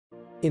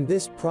In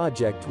this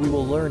project we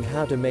will learn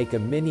how to make a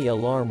mini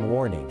alarm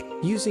warning,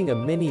 using a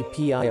mini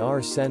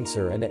PIR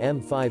sensor and a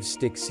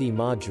M5StickC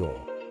module.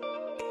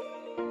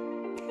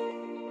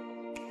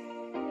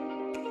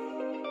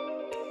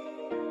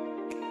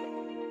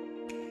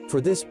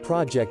 For this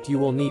project you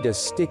will need a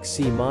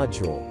StickC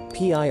module,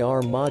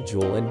 PIR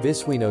module and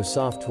Viswino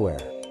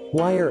software.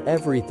 Wire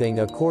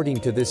everything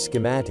according to this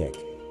schematic.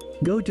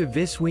 Go to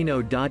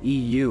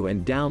viswino.eu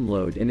and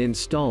download and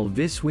install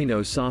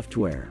Viswino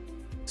software.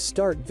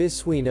 Start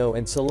Viswino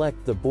and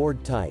select the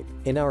board type,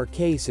 in our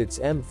case it's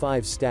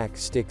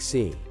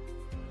M5StickC.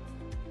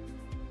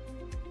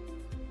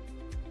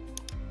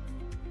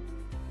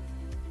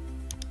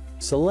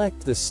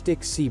 Select the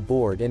StickC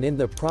board and in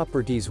the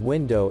Properties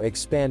window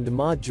expand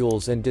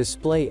Modules and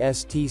display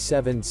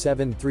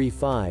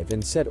ST7735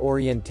 and set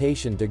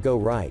orientation to go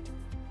right.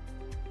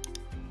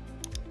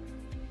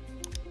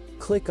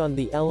 Click on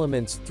the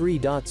Elements 3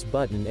 dots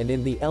button and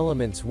in the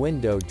Elements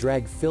window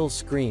drag Fill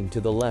Screen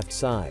to the left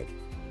side.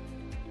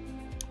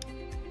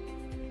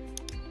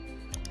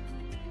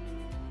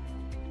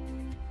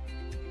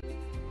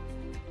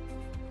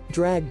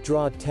 Drag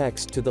Draw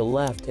Text to the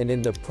left and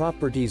in the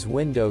Properties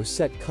window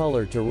set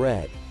Color to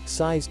red,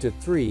 Size to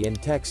 3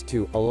 and Text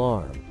to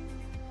Alarm.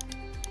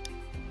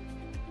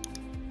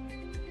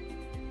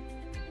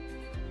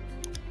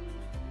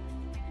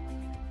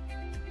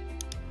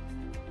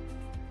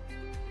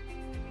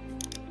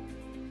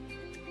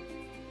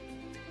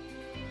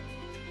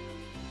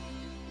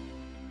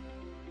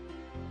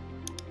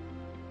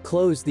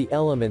 Close the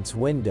Elements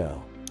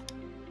window.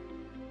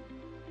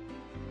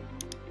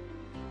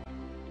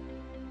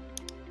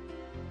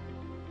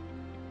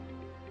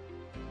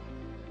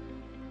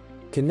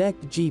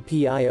 Connect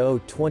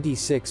GPIO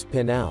 26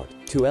 pin out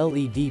to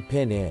LED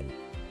pin in.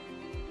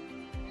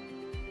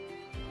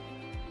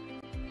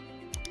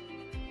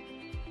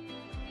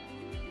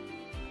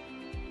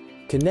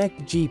 Connect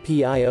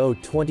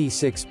GPIO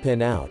 26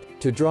 pin out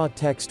to draw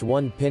text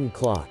 1 pin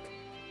clock.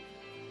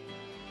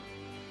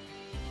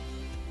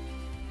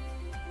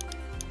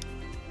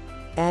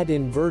 Add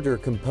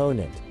inverter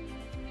component.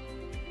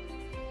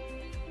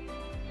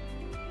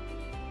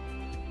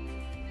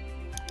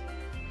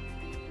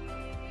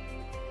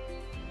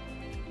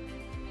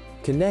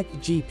 Connect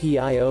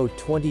GPIO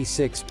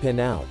 26 pin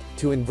out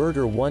to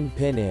inverter 1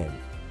 pin in.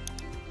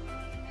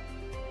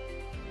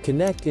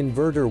 Connect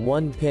inverter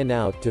 1 pin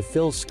out to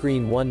fill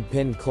screen 1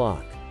 pin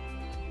clock.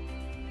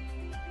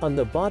 On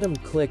the bottom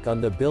click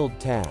on the Build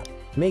tab.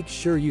 Make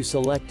sure you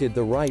selected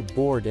the right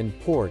board and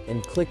port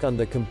and click on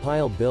the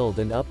Compile Build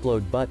and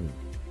Upload button.